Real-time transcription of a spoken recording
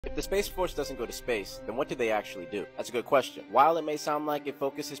If the Space Force doesn't go to space, then what do they actually do? That's a good question. While it may sound like it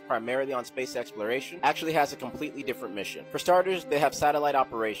focuses primarily on space exploration, it actually has a completely different mission. For starters, they have satellite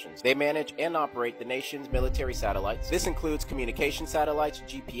operations. They manage and operate the nation's military satellites. This includes communication satellites,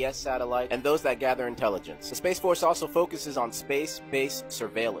 GPS satellites, and those that gather intelligence. The Space Force also focuses on space-based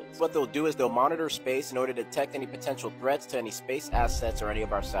surveillance. What they'll do is they'll monitor space in order to detect any potential threats to any space assets or any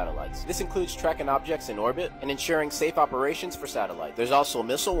of our satellites. This includes tracking objects in orbit and ensuring safe operations for satellites. There's also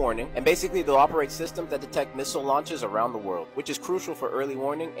missile warning, and basically they'll operate systems that detect missile launches around the world, which is crucial for early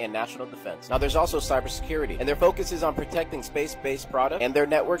warning and national defense. Now there's also cybersecurity, and their focus is on protecting space-based products and their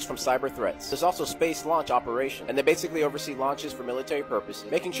networks from cyber threats. There's also space launch operations, and they basically oversee launches for military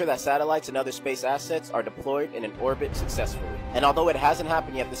purposes, making sure that satellites and other space assets are deployed in an orbit successfully. And although it hasn't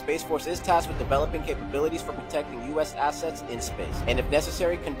happened yet, the Space Force is tasked with developing capabilities for protecting U.S. assets in space, and if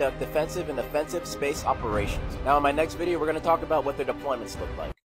necessary, conduct defensive and offensive space operations. Now in my next video, we're going to talk about what their deployments look like.